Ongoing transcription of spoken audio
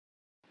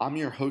I'm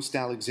your host,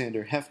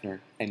 Alexander Hefner,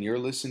 and you're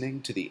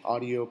listening to the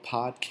audio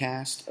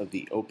podcast of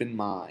The Open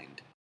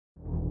Mind.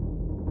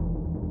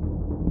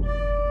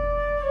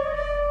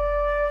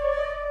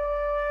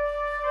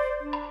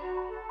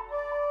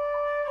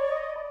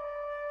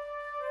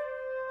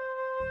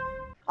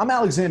 I'm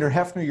Alexander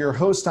Hefner, your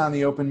host on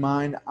The Open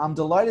Mind. I'm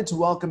delighted to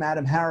welcome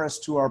Adam Harris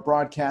to our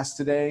broadcast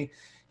today.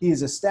 He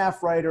is a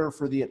staff writer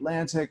for The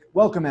Atlantic.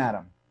 Welcome,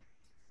 Adam.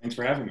 Thanks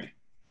for having me.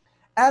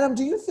 Adam,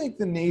 do you think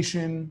the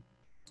nation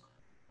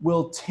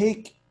will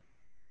take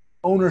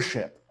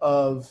ownership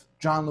of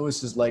John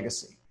Lewis's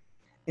legacy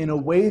in a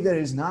way that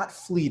is not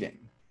fleeting,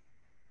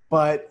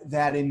 but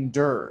that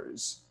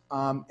endures?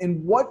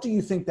 And what do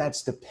you think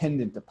that's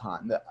dependent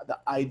upon? The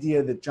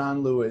idea that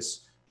John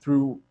Lewis,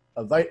 through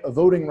a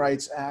Voting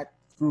Rights Act,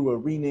 through a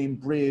renamed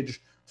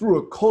bridge, through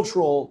a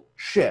cultural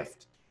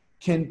shift,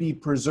 can be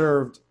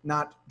preserved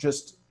not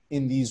just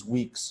in these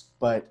weeks,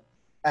 but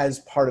as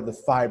part of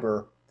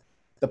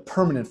the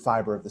permanent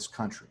fiber of this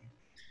country.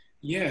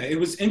 Yeah, it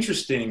was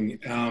interesting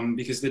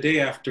because the day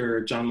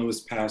after John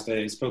Lewis passed,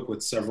 I spoke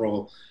with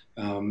several,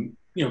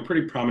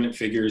 pretty prominent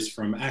figures,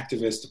 from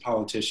activists to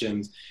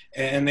politicians,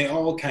 and they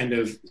all kind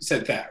of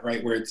said that,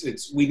 right? Where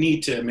we need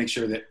to make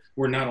sure that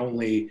we're not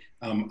only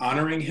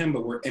honoring him,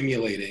 but we're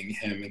emulating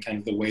him in kind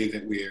of the way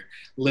that we're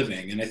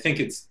living. And I think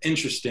it's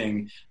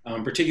interesting,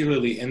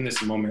 particularly in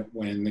this moment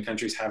when the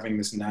country's having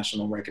this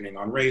national reckoning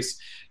on race.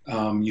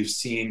 You've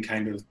seen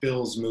kind of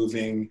bills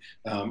moving,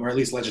 or at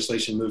least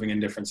legislation moving in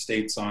different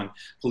states on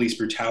police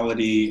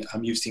brutality.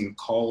 You've seen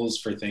calls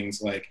for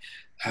things like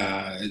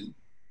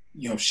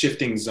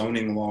shifting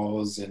zoning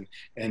laws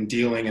and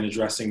dealing and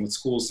addressing with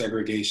school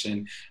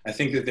segregation. I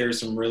think that there's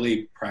some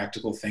really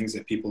practical things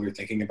that people are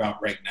thinking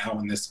about right now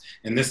in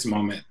this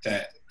moment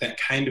that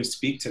kind of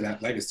speak to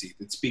that legacy,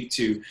 that speak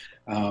to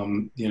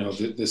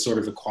the sort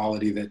of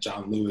equality that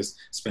John Lewis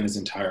spent his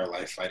entire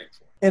life fighting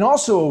for. And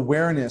also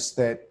awareness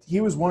that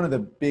he was one of the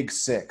big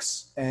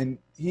six, and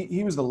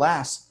he was the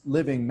last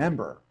living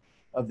member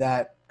of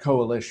that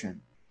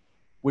coalition,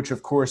 which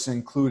of course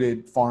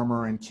included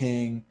Farmer and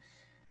King.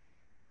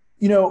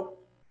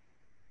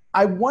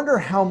 I wonder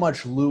how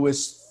much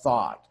Lewis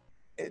thought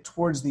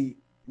towards the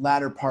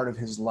latter part of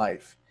his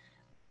life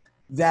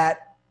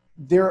that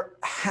there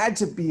had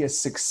to be a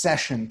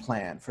succession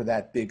plan for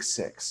that big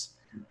six.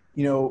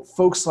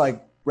 Folks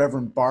like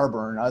Reverend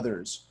Barber and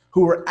others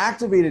who were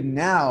activated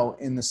now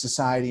in the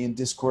society and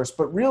discourse,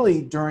 but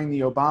really during the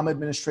Obama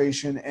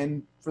administration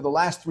and for the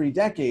last 3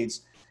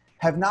 decades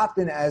have not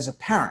been as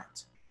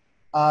apparent.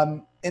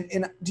 And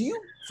do you,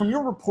 from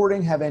your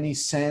reporting, have any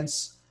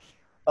sense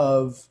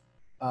of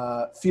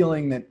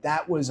feeling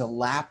that was a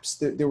lapse,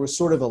 that there was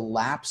sort of a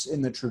lapse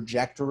in the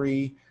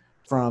trajectory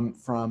from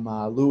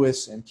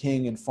Lewis and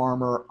King and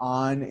Farmer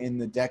on in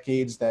the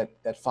decades that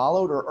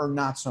followed, or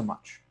not so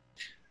much?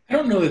 I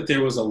don't know that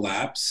there was a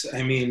lapse.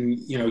 I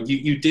mean,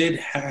 you did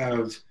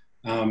have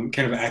kind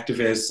of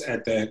activists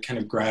at the kind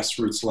of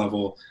grassroots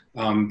level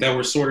that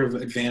were sort of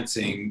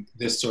advancing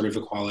this sort of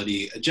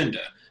equality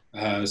agenda.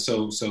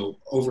 So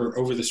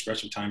over the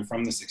stretch of time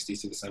from the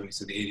 60s to the 70s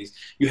to the 80s,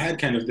 you had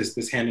kind of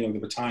this handing of the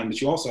baton,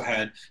 but you also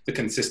had the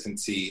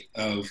consistency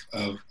of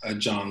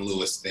John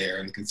Lewis there,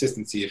 and the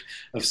consistency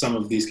of some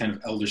of these kind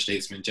of elder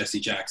statesmen, Jesse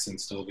Jackson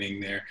still being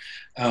there.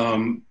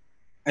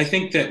 I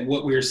think that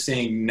what we're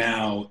seeing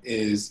now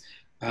is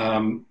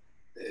in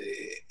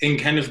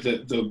kind of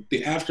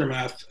the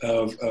aftermath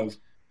of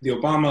the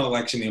Obama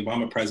election, the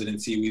Obama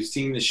presidency, we've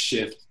seen this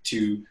shift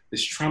to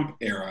this Trump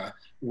era,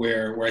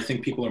 where I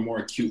think people are more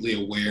acutely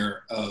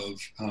aware of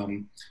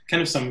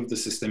kind of some of the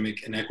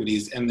systemic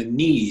inequities and the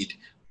need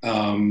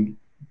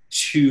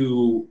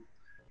to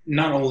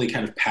not only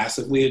kind of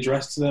passively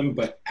address them,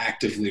 but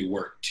actively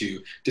work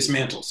to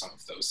dismantle some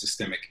of those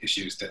systemic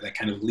issues that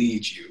kind of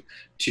lead you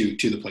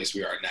to the place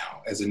we are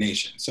now as a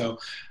nation. So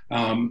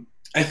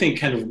I think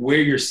kind of where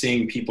you're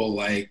seeing people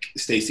like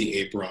Stacey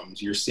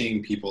Abrams, you're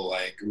seeing people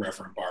like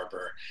Reverend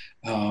Barber,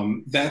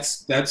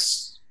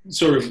 that's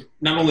sort of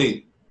not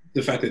only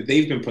the fact that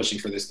they've been pushing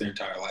for this their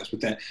entire lives, but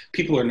that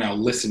people are now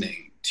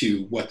listening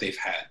to what they've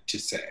had to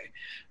say.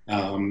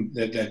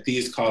 That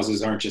these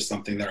causes aren't just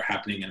something that are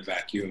happening in a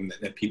vacuum,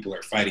 that people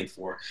are fighting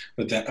for,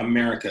 but that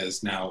America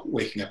is now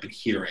waking up and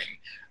hearing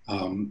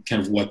kind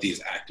of what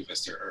these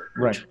activists are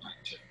right. trying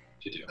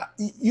to do.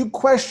 You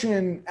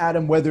question,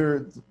 Adam,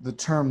 whether the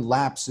term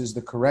lapse is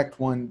the correct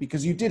one,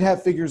 because you did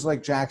have figures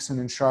like Jackson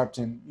and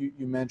Sharpton,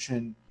 you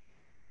mentioned,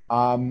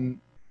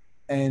 and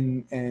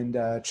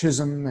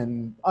Chisholm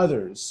and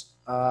others.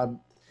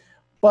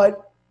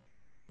 But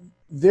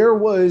there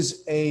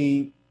was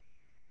a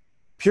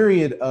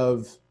period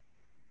of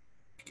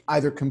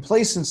either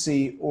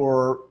complacency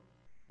or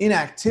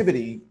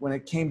inactivity when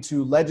it came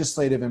to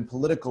legislative and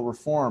political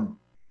reform.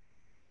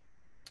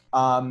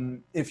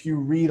 If you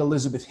read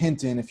Elizabeth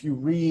Hinton, if you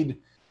read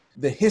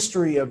the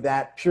history of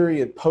that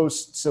period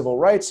post-Civil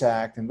Rights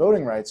Act and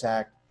Voting Rights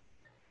Act,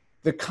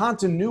 the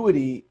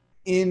continuity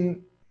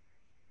in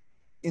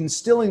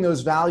instilling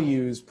those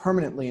values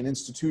permanently in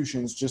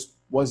institutions just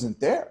wasn't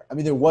there. I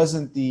mean, there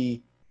wasn't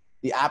the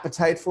the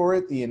appetite for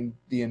it, the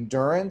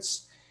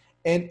endurance.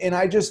 And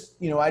I just,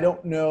 I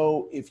don't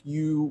know if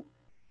you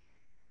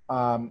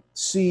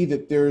see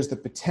that there's the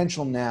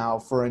potential now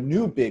for a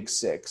new Big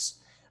Six,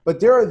 but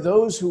there are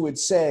those who would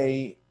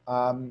say,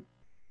 and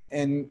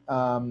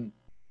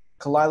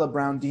Kalila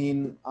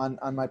Brown-Dean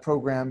on my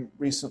program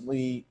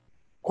recently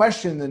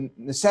questioned the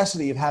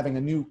necessity of having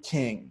a new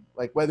king,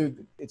 like whether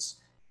it's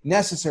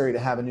necessary to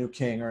have a new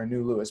king or a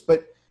new Lewis.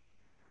 But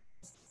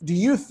do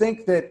you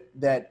think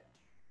that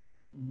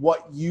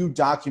what you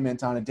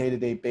document on a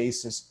day-to-day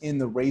basis in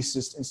the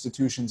racist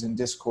institutions and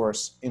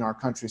discourse in our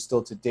country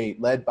still to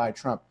date, led by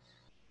Trump,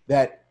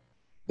 that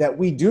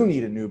we do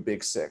need a new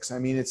Big Six? I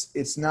mean,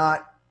 it's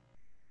not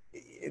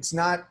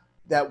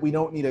that we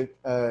don't need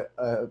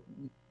a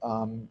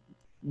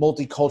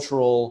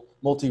multicultural,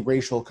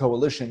 multiracial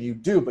coalition. You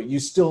do, but you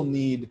still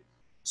need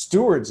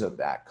stewards of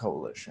that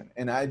coalition.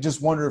 And I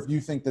just wonder if you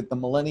think that the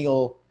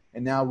millennial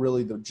and now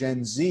really the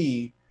Gen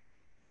Z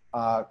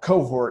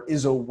cohort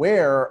is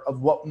aware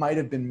of what might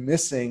have been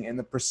missing in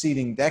the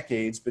preceding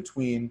decades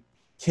between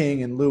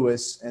King and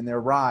Lewis and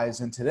their rise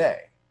and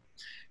today.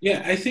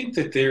 Yeah, I think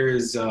that there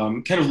is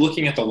kind of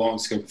looking at the long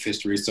scope of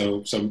history.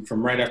 So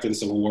from right after the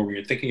Civil War, when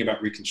you're thinking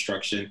about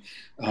Reconstruction,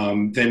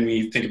 then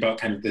we think about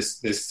kind of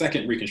this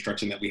second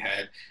Reconstruction that we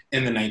had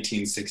in the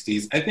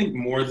 1960s. I think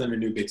more than a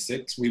new Big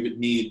Six, we would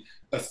need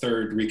a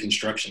third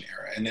Reconstruction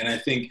era. And then I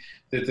think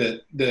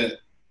that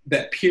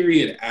that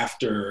period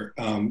after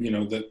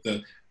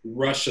the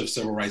rush of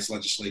civil rights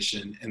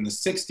legislation in the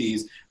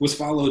 60s was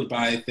followed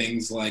by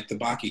things like the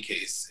Bakke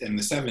case in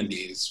the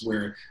 70s,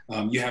 where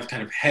you have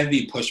kind of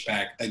heavy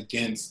pushback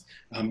against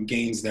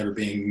gains that are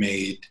being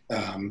made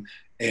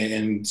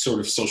and sort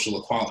of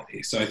social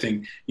equality. So I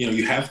think,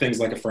 you have things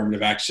like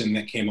affirmative action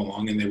that came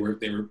along and they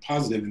were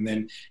positive. And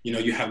then,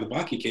 you have the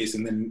Bakke case.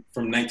 And then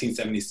from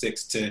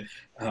 1976 to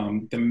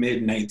the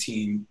mid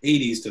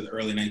 1980s to the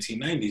early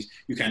 1990s,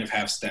 you kind of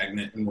have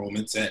stagnant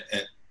enrollments at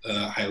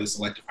highly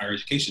selective higher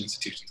education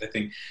institutions. I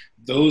think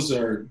those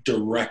are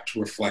direct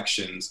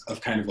reflections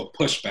of kind of a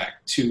pushback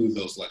to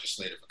those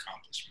legislative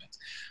accomplishments.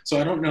 So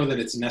I don't know that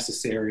it's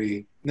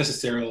necessarily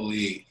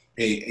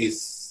a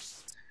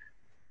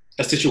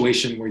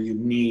situation where you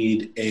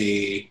need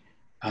a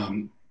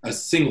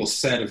single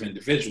set of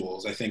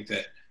individuals. I think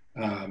that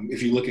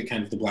if you look at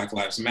kind of the Black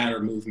Lives Matter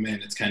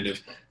movement, it's kind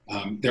of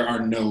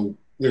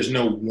there's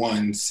no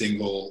one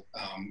single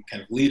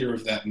kind of leader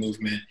of that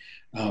movement.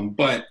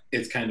 But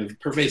it's kind of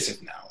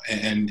pervasive now,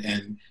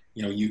 and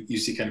you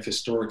see kind of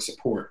historic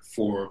support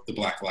for the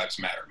Black Lives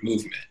Matter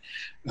movement.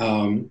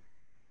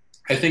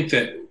 I think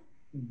that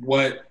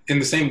in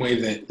the same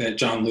way that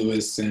John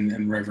Lewis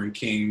and Reverend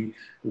King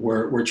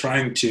were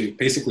trying to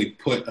basically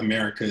put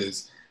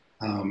America's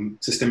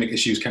systemic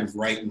issues kind of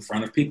right in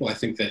front of people, I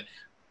think that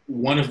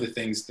one of the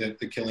things that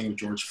the killing of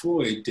George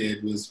Floyd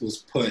did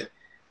was put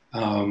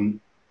all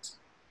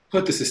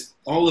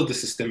of the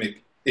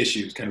systemic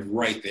issues kind of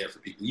right there for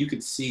people. You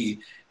could see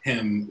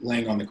him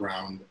laying on the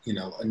ground,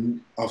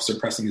 an officer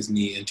pressing his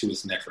knee into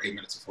his neck for 8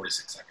 minutes and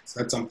 46 seconds.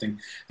 That's something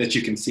that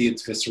you can see.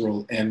 It's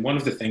visceral. And one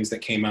of the things that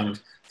came out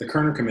of the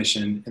Kerner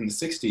Commission in the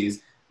 60s,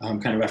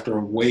 kind of after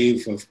a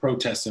wave of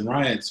protests and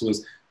riots,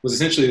 was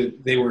essentially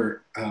they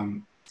were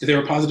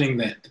positing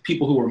that the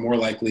people who were more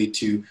likely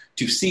to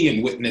see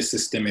and witness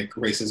systemic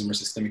racism or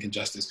systemic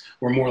injustice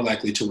were more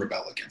likely to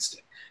rebel against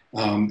it.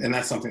 And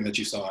that's something that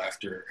you saw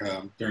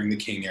during the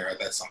King era.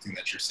 That's something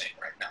that you're seeing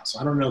right now. So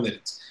I don't know that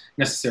it's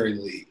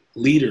necessarily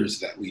leaders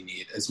that we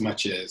need as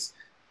much as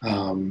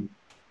kind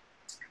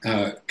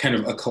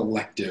of a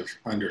collective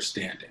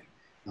understanding.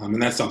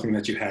 And that's something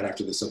that you had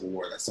after the Civil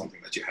War. That's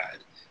something that you had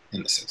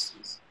in the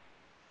 60s.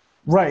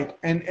 Right.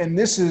 And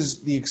this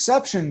is the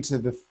exception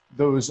to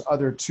those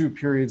other two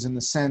periods in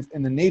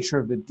the nature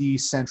of the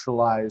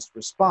decentralized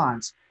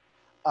response.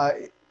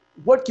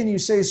 What can you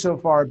say so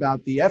far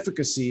about the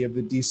efficacy of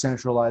the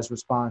decentralized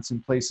response in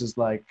places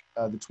like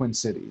the Twin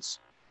Cities?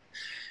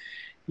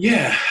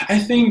 Yeah, I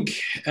think,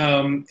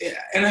 and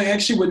I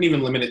actually wouldn't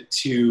even limit it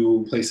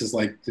to places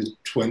like the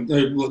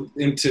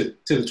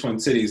the Twin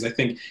Cities. I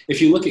think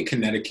if you look at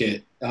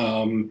Connecticut,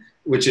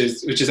 which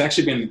has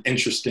actually been an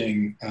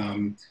interesting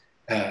kind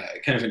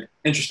of an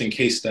interesting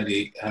case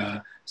study.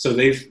 So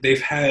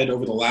they've had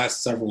over the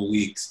last several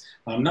weeks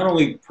not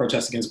only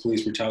protests against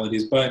police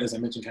brutalities, but as I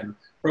mentioned, kind of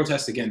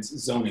protests against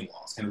zoning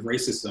laws, kind of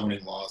racist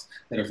zoning laws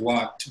that have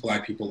locked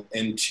Black people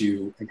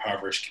into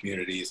impoverished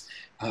communities.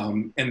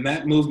 And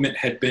that movement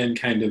had been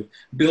kind of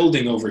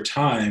building over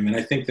time. And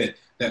I think that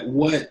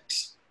what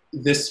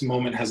this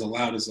moment has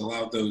allowed is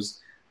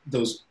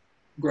those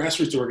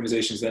grassroots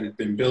organizations that had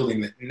been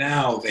building, that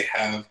now they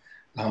have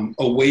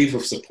a wave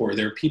of support.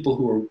 There are people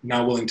who are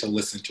now willing to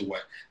listen to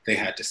what they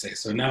had to say.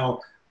 So now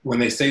when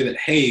they say that,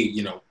 hey,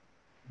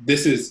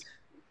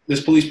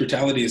 this police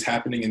brutality is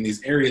happening in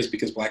these areas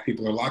because Black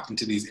people are locked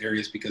into these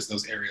areas because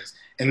those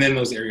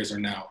areas are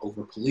now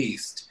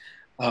over-policed.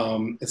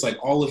 It's like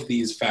all of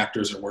these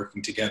factors are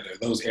working together.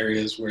 Those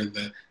areas where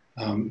the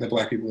that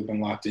Black people have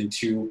been locked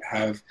into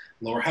have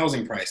lower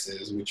housing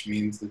prices, which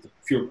means that the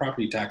fewer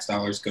property tax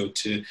dollars go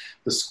to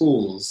the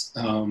schools.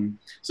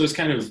 So it's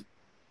kind of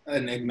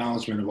an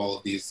acknowledgement of all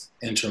of these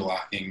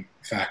interlocking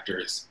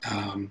factors.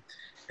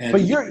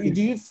 But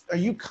are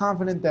you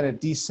confident that a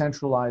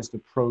decentralized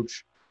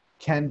approach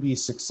can be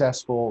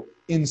successful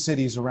in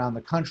cities around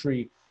the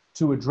country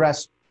to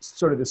address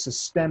sort of the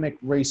systemic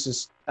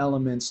racist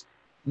elements,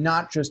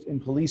 not just in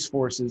police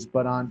forces,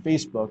 but on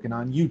Facebook and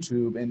on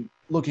YouTube, and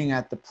looking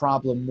at the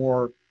problem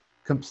more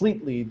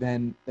completely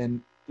than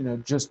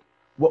just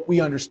what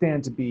we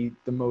understand to be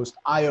the most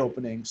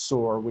eye-opening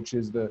sore, which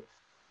is the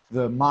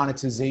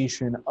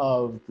monetization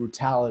of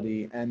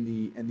brutality and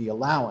the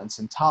allowance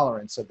and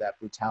tolerance of that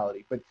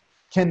brutality. But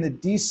can the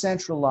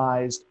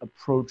decentralized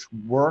approach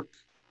work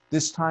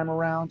this time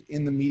around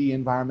in the media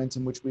environment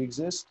in which we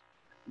exist?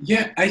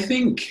 Yeah, I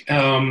think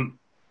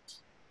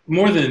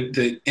more than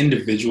the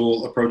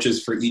individual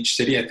approaches for each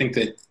city, I think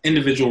that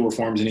individual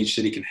reforms in each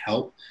city can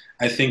help.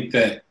 I think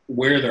that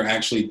where there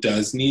actually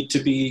does need to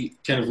be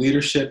kind of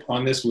leadership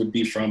on this would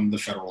be from the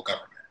federal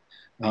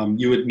government.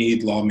 You would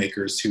need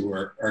lawmakers who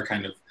are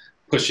kind of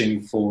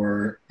pushing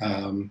for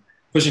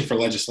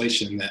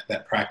legislation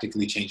that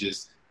practically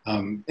changes,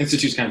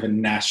 institutes kind of a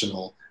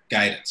national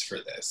guidance for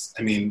this.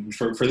 I mean,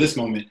 for this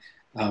moment,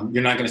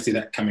 you're not going to see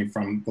that coming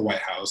from the White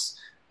House.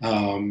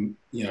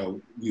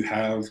 You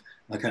have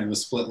a kind of a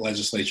split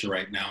legislature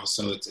right now,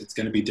 so it's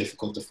going to be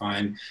difficult to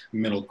find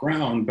middle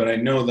ground. But I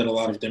know that a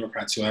lot of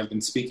Democrats who I've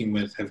been speaking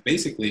with have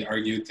basically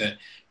argued that,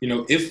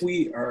 if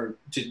we are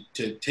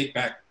to take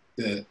back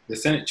the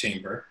Senate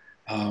chamber,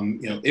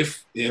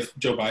 if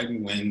Joe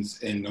Biden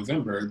wins in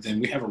November, then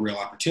we have a real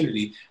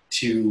opportunity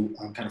to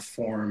kind of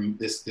form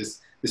this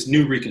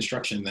new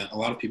Reconstruction that a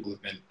lot of people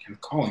have been kind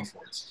of calling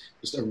for. It's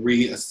just a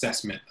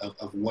reassessment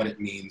of what it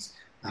means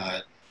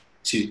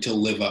to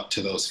live up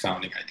to those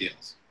founding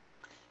ideals.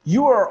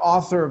 You are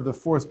author of the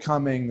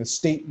forthcoming The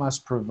State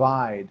Must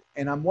Provide,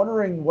 and I'm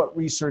wondering what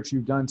research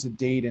you've done to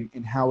date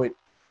and how it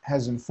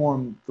has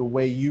informed the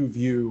way you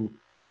view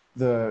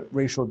the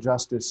racial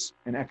justice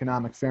and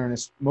economic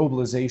fairness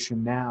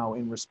mobilization now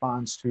in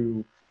response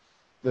to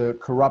the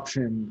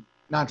corruption,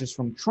 not just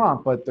from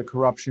Trump, but the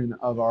corruption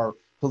of our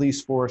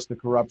police force, the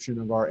corruption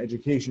of our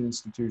education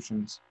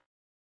institutions.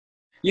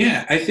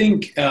 Yeah, I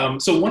think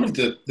so. One of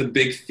the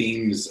big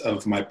themes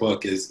of my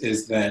book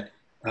is that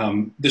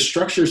the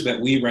structures that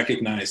we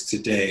recognize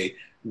today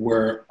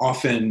were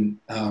often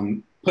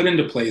put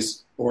into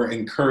place or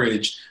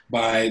encouraged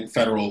by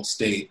federal,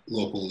 state,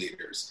 local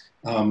leaders.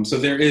 So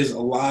there is a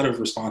lot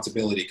of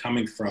responsibility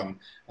coming from,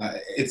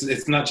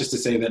 it's not just to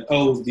say that,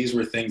 these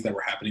were things that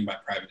were happening by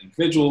private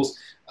individuals,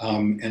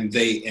 and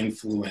they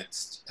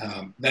influenced,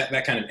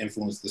 that kind of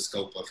influenced the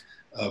scope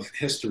of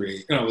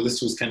history.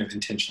 This was kind of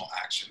intentional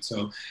action.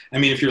 So, I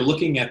mean, if you're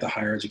looking at the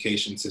higher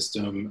education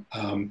system,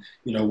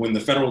 when the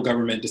federal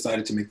government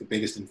decided to make the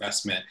biggest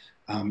investment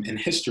in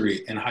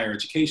history in higher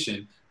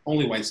education,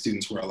 only white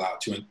students were allowed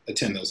to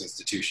attend those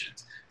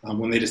institutions.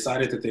 When they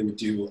decided that they would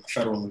do a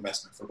federal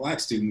investment for Black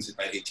students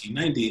by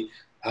 1890,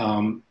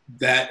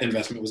 that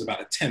investment was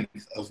about a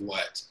tenth of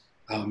what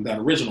that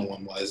original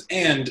one was,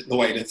 and the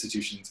white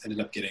institutions ended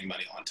up getting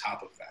money on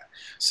top of that.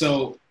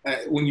 So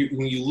when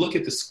you look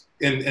at this,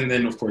 and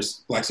then of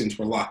course Black students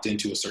were locked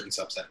into a certain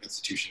subset of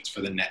institutions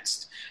for the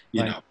next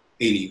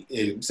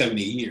 80,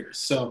 70 years.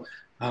 So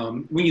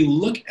when you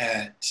look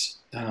at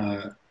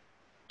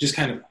just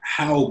kind of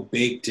how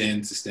baked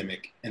in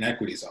systemic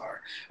inequities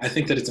are, I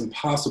think that it's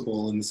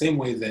impossible, in the same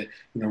way that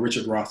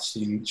Richard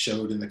Rothstein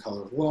showed in The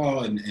Color of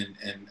Law, and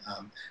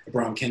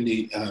Abraham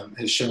Kendi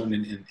has shown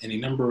in any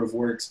number of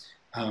works.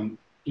 When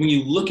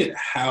you look at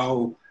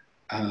how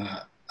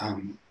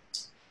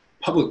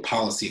public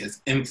policy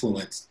has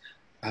influenced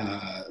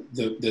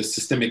the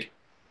systemic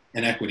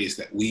inequities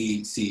that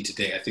we see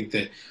today, I think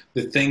that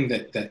the thing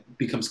that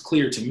becomes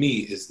clear to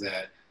me is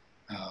that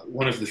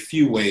one of the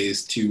few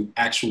ways to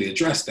actually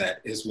address that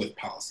is with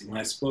policy. When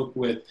I spoke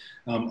with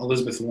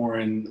Elizabeth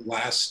Warren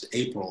last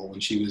April, when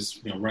she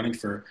was running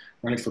for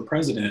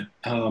president,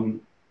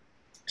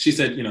 she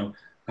said,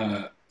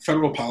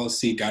 federal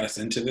policy got us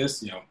into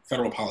this.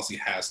 Federal policy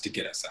has to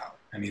get us out.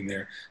 I mean,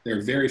 there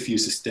are very few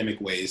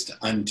systemic ways to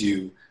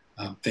undo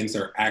things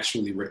that are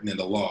actually written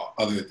into law,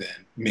 other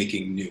than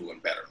making new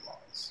and better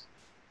laws.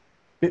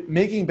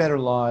 Making better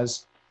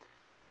laws,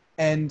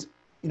 and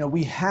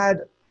we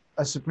had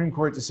a Supreme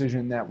Court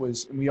decision that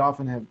was, and we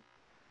often have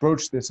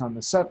broached this on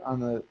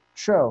the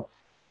show,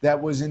 that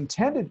was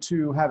intended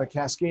to have a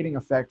cascading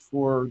effect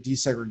for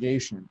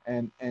desegregation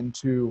and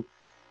to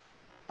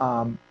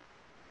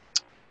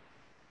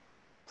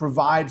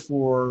provide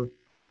for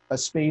a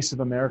space of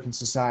American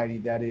society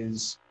that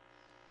is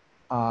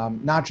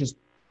not just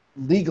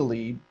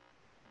legally,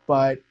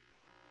 but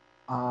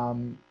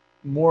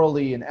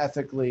morally and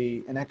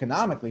ethically and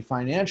economically,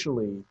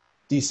 financially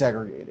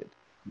desegregated.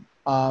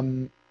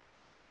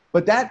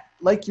 But that,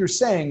 like you're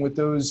saying, with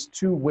those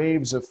two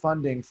waves of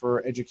funding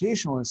for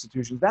educational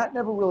institutions, that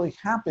never really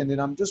happened. And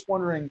I'm just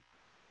wondering,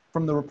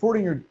 from the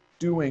reporting you're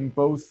doing,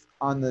 both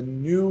on the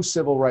new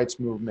civil rights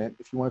movement,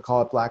 if you want to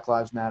call it Black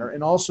Lives Matter,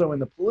 and also in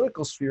the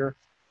political sphere,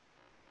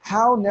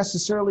 how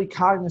necessarily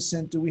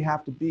cognizant do we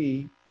have to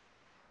be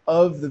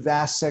of the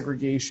vast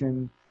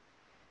segregation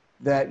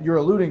that you're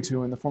alluding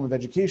to in the form of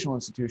educational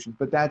institutions,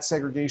 but that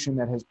segregation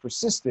that has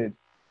persisted,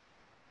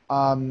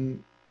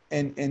 and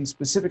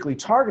specifically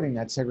targeting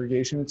that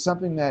segregation? It's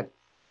something that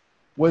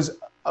was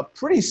a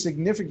pretty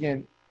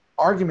significant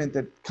argument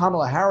that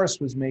Kamala Harris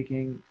was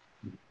making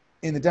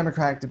in the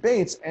Democratic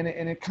debates, and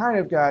it kind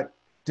of got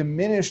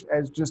diminished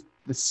as just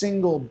the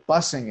single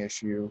busing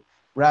issue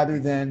rather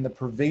than the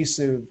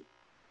pervasive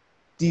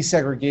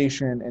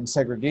desegregation and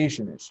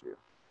segregation issue.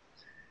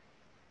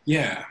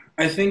 Yeah,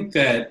 I think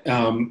that,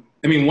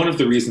 one of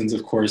the reasons,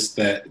 of course,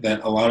 that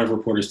a lot of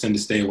reporters tend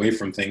to stay away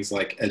from things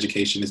like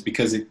education is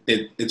because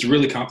it's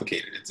really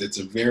complicated. It's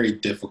a very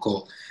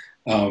difficult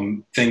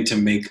thing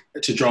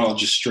to draw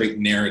just straight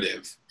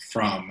narrative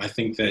from. I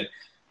think that,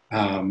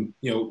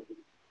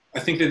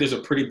 there's a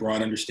pretty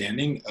broad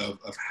understanding of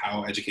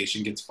how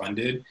education gets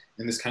funded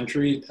in this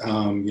country.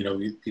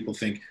 People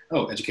think,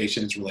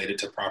 education is related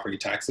to property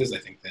taxes. I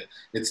think that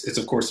it's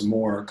of course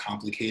more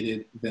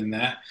complicated than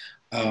that.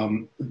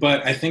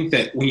 But I think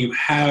that when you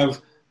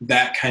have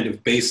that kind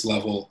of base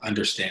level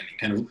understanding,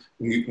 kind of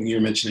when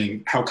you're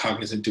mentioning how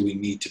cognizant do we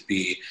need to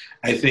be,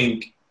 I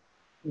think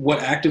what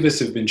activists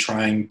have been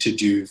trying to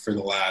do for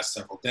the last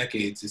several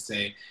decades is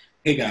say,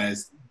 hey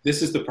guys,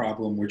 this is the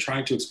problem. We're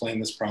trying to explain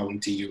this problem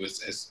to you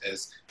as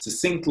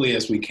succinctly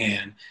as we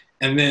can.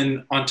 And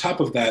then on top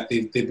of that,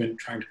 they've been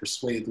trying to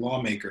persuade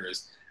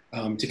lawmakers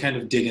to kind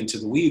of dig into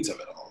the weeds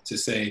of it all, to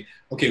say,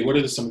 okay, what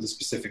are some of the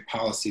specific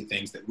policy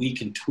things that we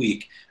can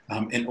tweak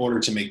in order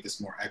to make this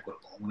more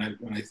equitable?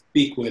 When I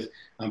speak with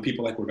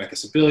people like Rebecca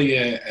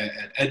Sibilia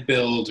at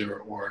EdBuild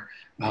or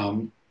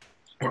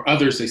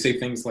others, they say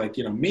things like,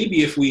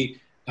 maybe if we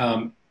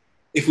kind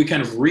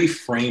of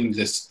reframe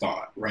this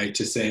thought, right,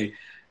 to say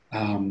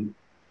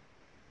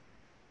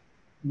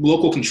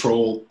local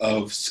control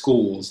of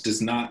schools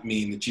does not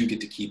mean that you get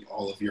to keep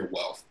all of your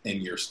wealth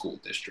in your school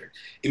district.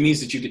 It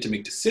means that you get to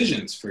make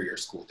decisions for your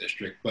school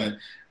district. But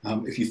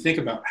if you think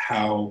about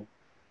how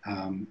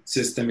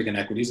systemic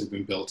inequities have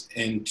been built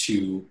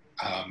into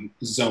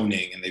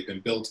zoning and they've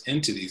been built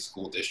into these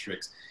school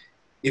districts,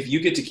 if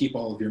you get to keep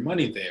all of your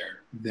money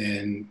there,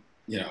 then,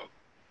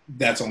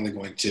 that's only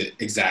going to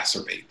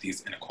exacerbate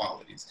these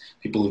inequalities.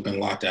 People who've been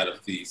locked out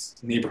of these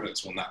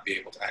neighborhoods will not be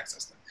able to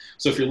access them.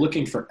 So if you're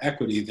looking for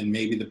equity, then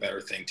maybe the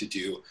better thing to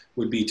do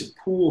would be to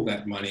pool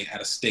that money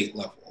at a state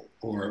level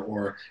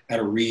or at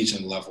a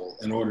region level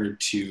in order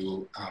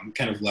to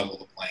kind of level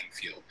the playing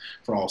field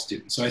for all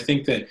students. So I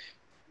think that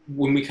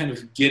when we kind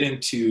of get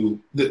into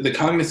the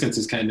cognizance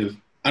is kind of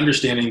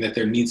understanding that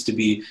there needs to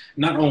be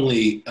not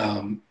only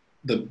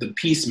the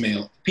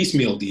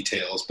piecemeal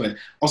details, but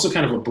also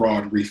kind of a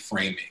broad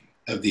reframing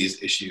of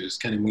these issues.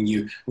 Kind of when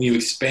you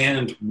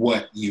expand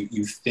what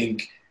you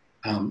think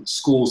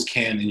schools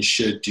can and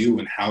should do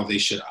and how they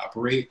should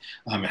operate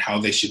and how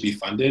they should be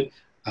funded.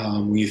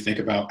 When you think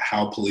about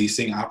how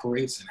policing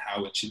operates and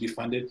how it should be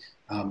funded,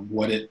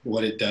 what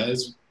it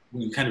does,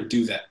 when you kind of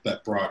do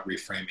that broad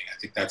reframing, I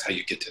think that's how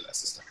you get to that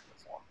systemic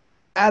reform.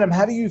 Adam,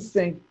 how do you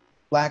think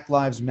Black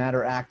Lives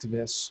Matter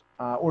activists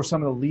or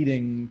some of the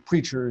leading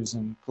preachers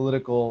and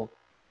political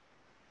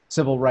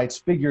civil rights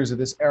figures of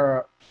this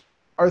era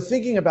are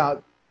thinking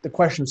about the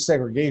question of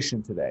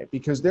segregation today?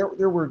 Because there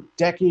were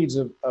decades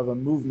of a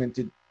movement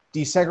to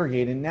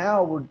desegregate, and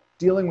now we're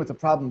dealing with the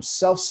problem of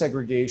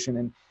self-segregation.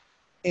 And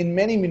in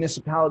many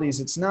municipalities,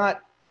 it's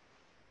not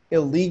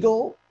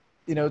illegal.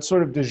 It's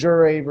sort of de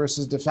jure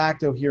versus de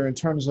facto here in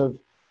terms of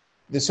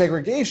the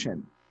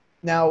segregation.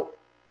 Now,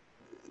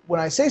 when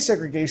I say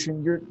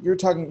segregation,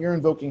 you're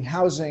invoking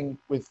housing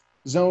with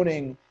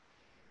zoning.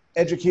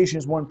 Education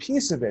is one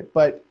piece of it,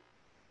 but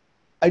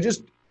I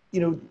just,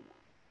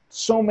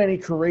 so many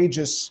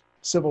courageous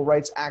civil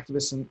rights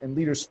activists and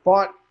leaders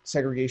fought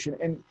segregation,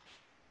 and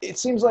it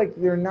seems like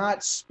they're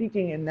not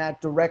speaking in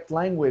that direct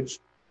language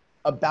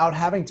about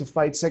having to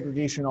fight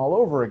segregation all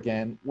over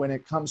again when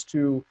it comes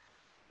to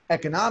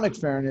economic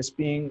fairness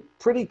being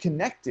pretty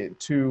connected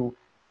to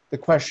the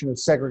question of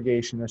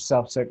segregation or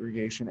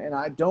self-segregation. And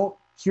I don't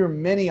hear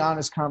many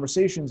honest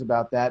conversations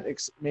about that.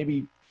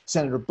 Maybe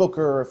Senator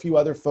Booker or a few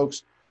other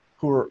folks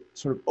who are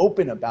sort of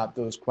open about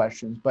those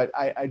questions. But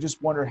I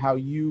just wonder how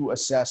you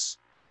assess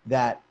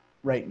that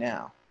right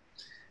now.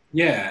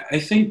 Yeah, I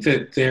think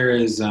that there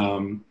is,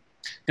 and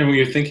when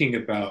you're thinking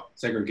about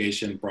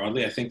segregation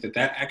broadly, I think that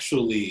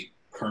actually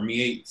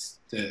permeates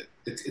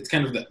it's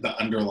kind of the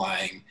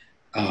underlying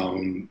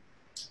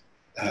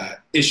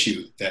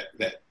issue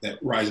that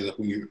rises up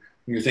when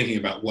you're thinking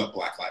about what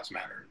Black Lives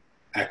Matter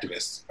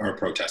activists are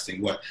protesting,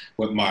 what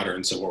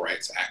modern civil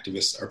rights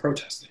activists are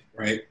protesting,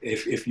 right?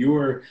 If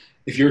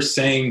you're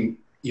saying,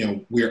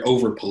 we're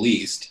over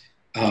policed,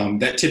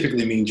 that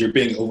typically means you're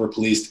being over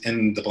policed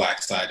in the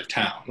Black side of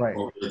town, right?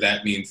 Or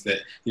that means that,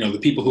 the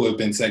people who have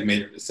been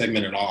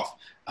segmented off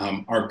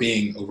are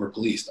being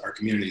over-policed. Our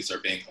communities are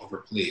being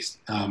over-policed.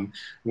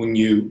 When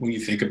you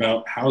think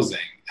about housing,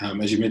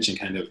 as you mentioned,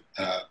 kind of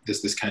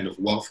this kind of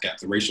wealth gap,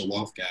 the racial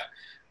wealth gap,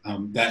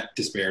 that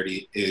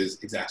disparity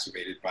is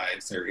exacerbated by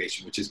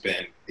segregation, which has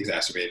been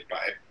exacerbated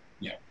by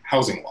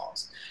housing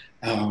laws,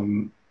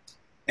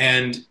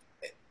 and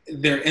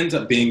there ends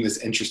up being this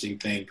interesting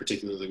thing,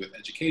 particularly with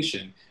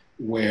education,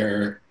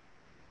 where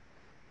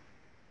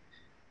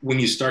when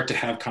you start to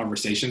have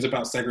conversations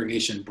about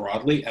segregation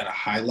broadly at a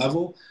high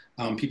level,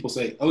 people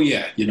say, oh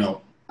yeah,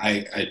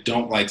 I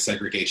don't like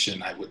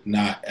segregation. I would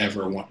not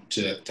ever want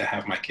to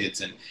have my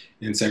kids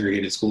in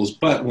segregated schools.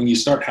 But when you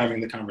start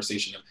having the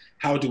conversation of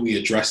how do we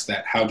address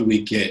that? How do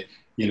we get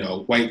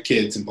white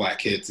kids and black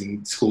kids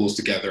in schools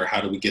together?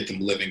 How do we get them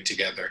living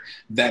together?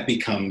 That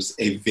becomes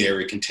a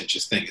very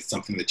contentious thing. It's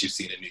something that you've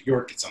seen in New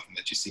York. It's something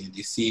that you see in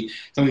DC,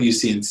 something you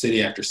see in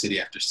city after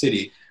city after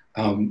city.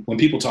 When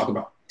people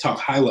talk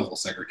high level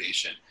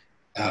segregation,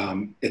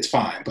 it's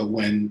fine. But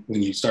when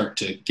you start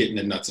to get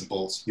into nuts and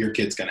bolts, your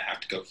kid's going to have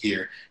to go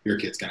here, your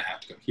kid's going to have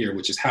to go here,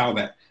 which is how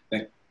that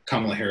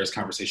Kamala Harris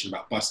conversation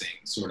about busing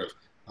sort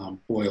of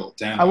boiled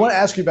down. I want to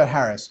ask you about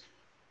Harris.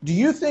 Do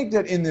you think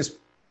that in this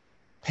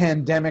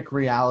pandemic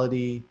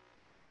reality,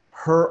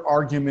 her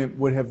argument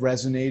would have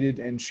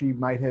resonated and she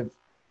might have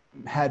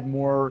had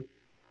more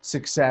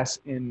success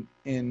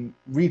in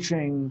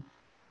reaching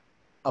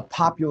a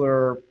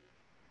popular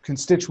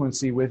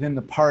constituency within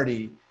the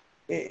party?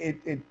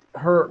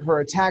 Her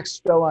attacks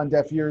fell on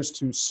deaf ears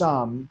to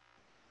some,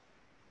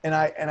 and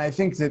I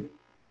think that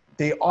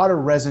they ought to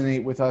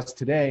resonate with us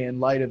today in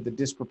light of the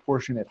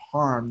disproportionate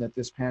harm that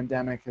this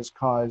pandemic has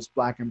caused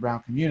Black and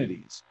brown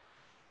communities.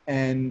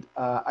 And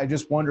I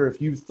just wonder if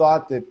you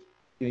thought that,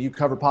 you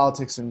cover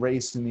politics and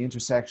race and the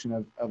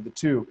intersection of the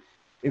two.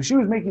 If she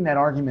was making that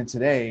argument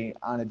today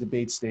on a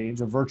debate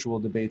stage, a virtual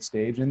debate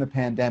stage in the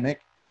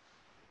pandemic,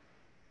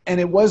 and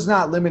it was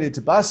not limited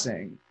to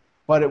busing,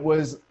 but it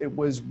was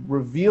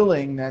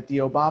revealing that the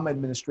Obama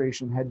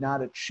administration had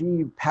not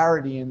achieved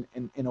parity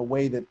in a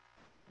way that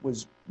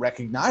was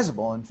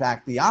recognizable. In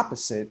fact, the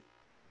opposite.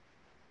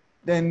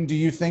 Then do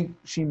you think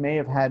she may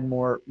have had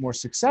more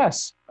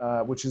success,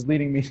 which is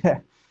leading me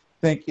to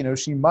think,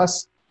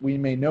 we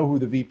may know who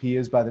the VP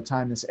is by the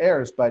time this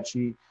airs, but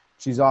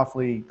she's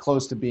awfully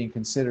close to being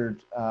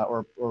considered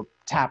or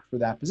tapped for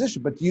that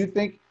position. But do you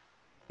think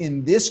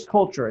in this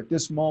culture, at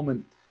this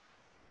moment,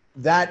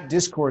 that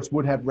discourse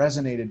would have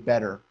resonated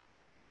better?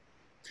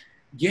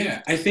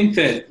 Yeah, I think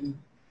that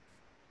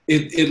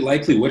it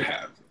likely would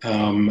have.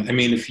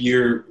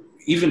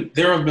 If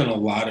there have been a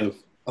lot of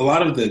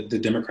the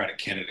Democratic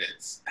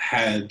candidates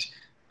had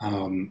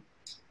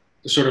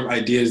sort of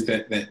ideas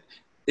that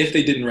if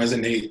they didn't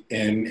resonate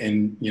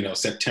in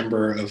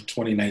September of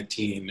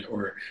 2019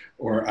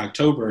 or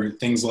October,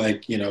 things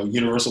like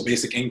universal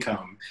basic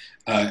income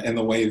and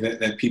the way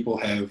that people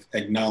have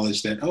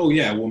acknowledged that, oh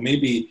yeah, well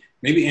maybe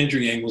Andrew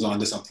Yang was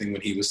onto something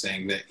when he was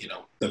saying that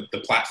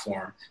the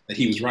platform that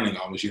he was running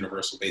on was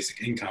universal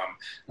basic income.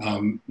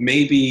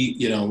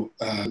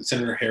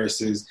 Senator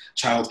Harris's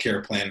child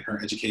care plan,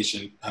 her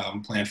education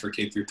plan for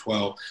K through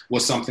 12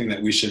 was something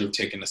that we should have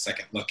taken a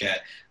second look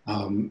at.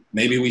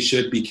 Maybe we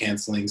should be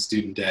canceling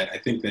student debt. I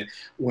think that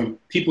when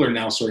people are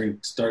now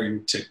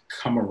starting to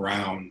come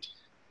around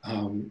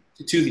to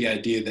the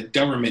idea that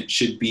government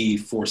should be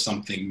for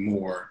something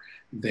more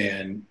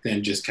than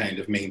just kind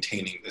of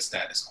maintaining the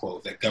status quo,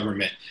 that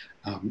government,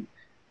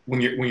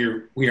 when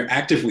you're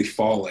actively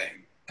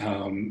falling,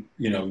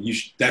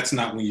 that's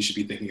not when you should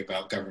be thinking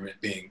about government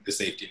being the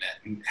safety net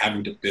and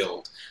having to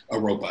build a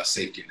robust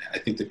safety net. I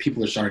think that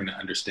people are starting to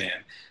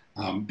understand,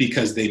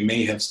 because they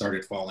may have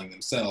started falling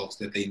themselves,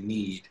 that they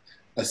need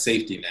a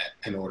safety net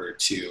in order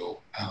to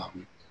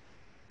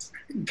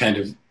kind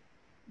of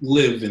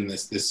live in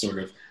this sort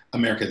of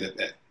America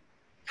that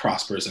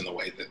prospers in the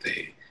way that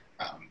they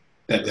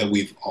that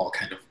we've all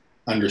kind of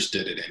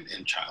understood it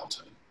in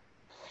childhood.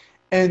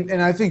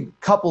 And I think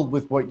coupled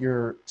with what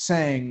you're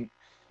saying,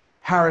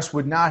 Harris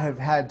would not have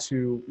had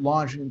to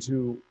launch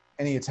into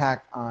any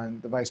attack on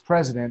the vice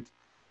president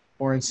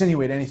or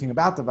insinuate anything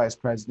about the vice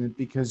president,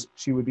 because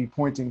she would be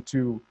pointing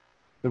to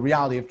the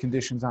reality of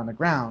conditions on the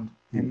ground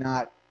and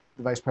not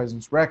the vice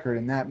president's record.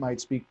 And that might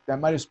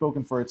have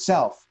spoken for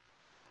itself.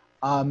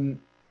 Can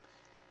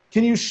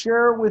you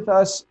share with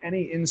us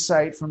any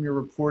insight from your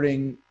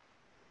reporting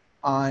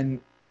on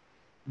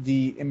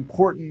the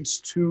importance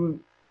to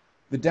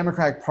the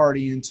Democratic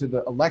Party and to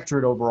the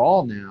electorate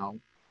overall now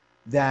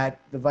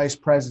that the vice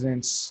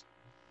president's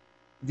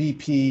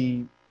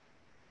VP,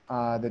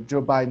 that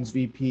Joe Biden's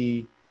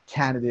VP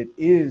candidate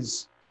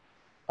is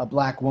a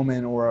Black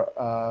woman,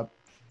 or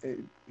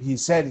he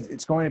said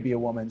it's going to be a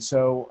woman.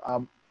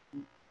 So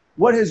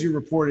what has your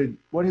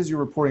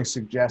reporting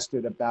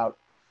suggested about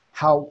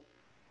how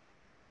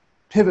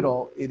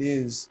pivotal it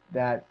is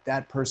that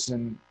that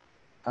person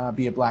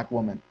be a Black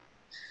woman?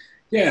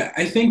 Yeah,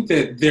 I think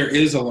that there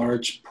is a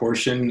large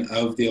portion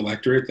of the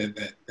electorate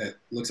that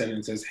looks at it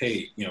and says,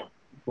 hey,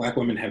 Black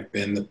women have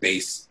been the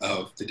base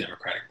of the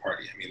Democratic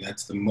Party. I mean,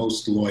 that's the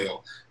most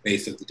loyal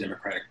base of the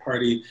Democratic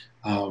Party.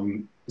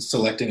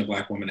 Selecting a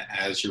Black woman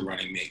as your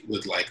running mate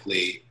would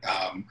likely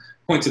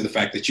point to the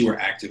fact that you are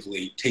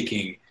actively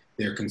taking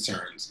their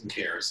concerns and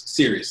cares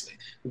seriously.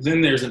 Then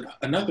there's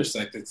another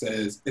sect that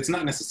says it's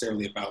not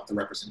necessarily about the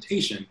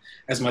representation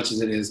as much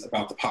as it is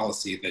about the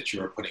policy that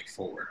you are putting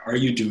forward. Are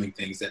you doing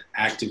things that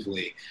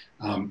actively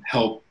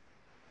help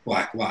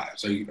Black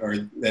lives, or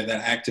that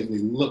actively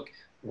look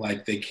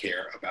like they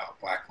care about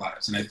Black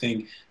lives? And I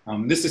think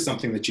this is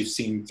something that you've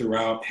seen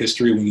throughout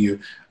history when you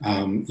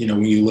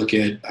look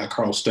at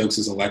Carl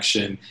Stokes's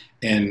election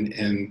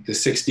in the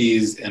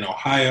 60s in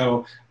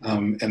Ohio,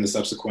 and the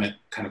subsequent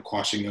kind of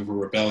quashing of a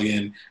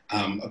rebellion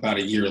about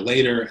a year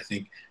later. I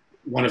think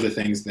one of the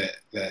things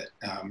that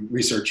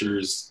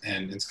researchers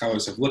and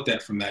scholars have looked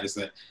at from that is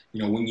that,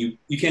 when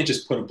you can't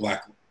just put a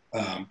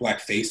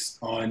black face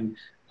on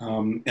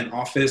an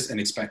office and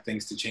expect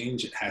things to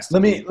change. It has to.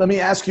 Let me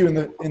ask you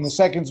in the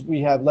seconds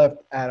we have left,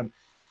 Adam.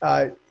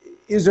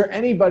 Is there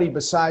anybody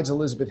besides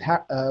Elizabeth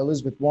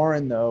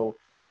Warren, though,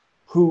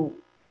 who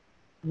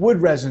would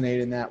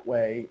resonate in that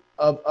way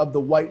of the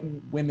white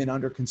women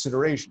under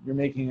consideration? You're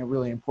making a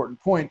really important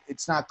point.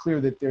 It's not clear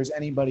that there's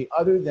anybody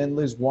other than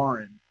Liz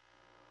Warren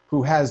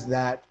who has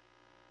that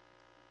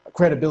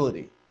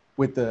credibility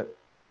with the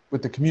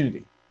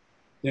community.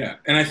 Yeah,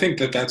 and I think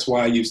that's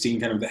why you've seen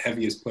kind of the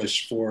heaviest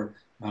push for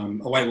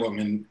a white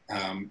woman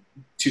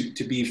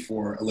to be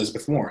for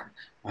Elizabeth Warren.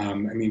 I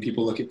mean,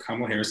 people look at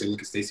Kamala Harris, they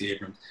look at Stacey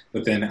Abrams,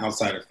 but then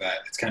outside of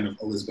that, it's kind of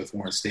Elizabeth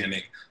Warren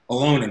standing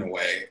alone in a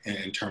way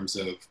in terms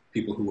of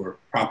people who are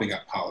propping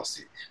up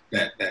policy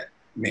that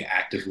may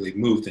actively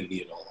move the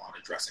needle on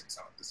addressing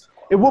some of this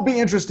inequality. It will be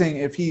interesting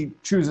if he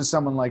chooses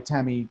someone like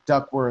Tammy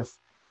Duckworth,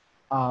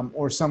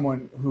 or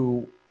someone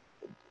who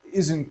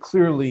isn't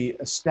clearly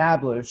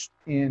established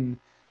in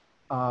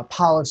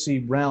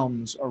policy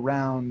realms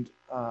around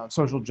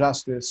social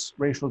justice,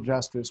 racial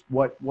justice,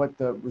 what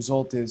the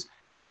result is.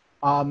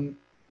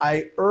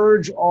 I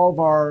urge all of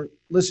our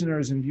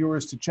listeners and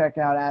viewers to check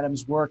out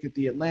Adam's work at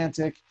The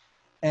Atlantic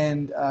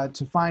and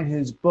to find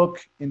his book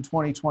in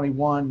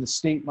 2021, The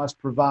State Must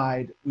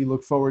Provide. We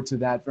look forward to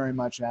that very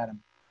much,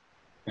 Adam.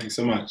 Thanks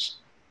so much.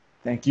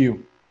 Thank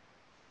you.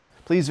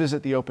 Please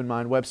visit the Open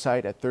Mind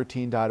website at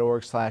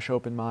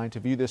 13.org/openmind to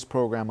view this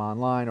program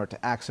online or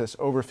to access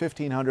over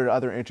 1,500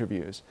 other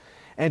interviews.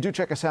 And do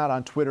check us out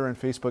on Twitter and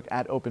Facebook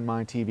at Open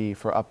Mind TV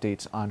for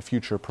updates on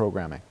future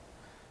programming.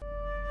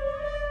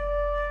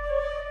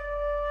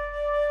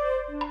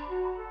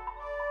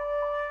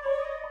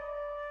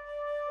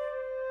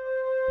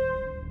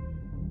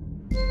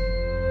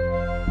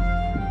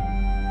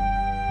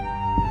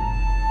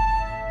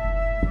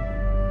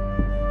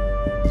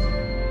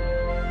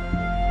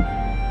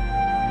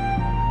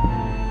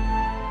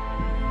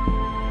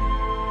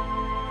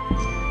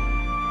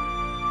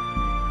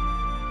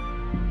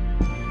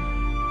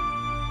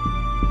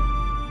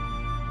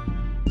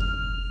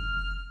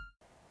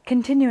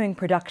 Continuing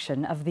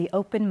production of The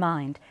Open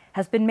Mind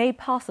has been made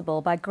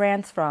possible by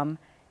grants from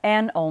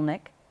Ann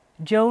Olnick,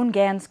 Joan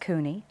Gans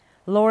Cooney,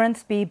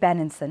 Lawrence B.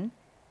 Benenson,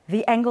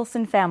 the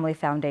Engelson Family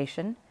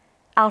Foundation,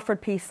 Alfred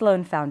P.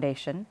 Sloan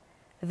Foundation,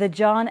 the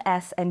John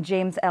S. and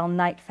James L.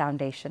 Knight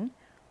Foundation,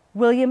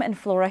 William and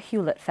Flora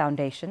Hewlett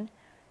Foundation,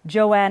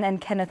 Joanne and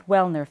Kenneth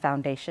Wellner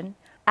Foundation,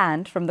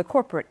 and from the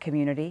corporate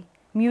community,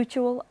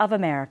 Mutual of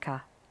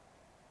America.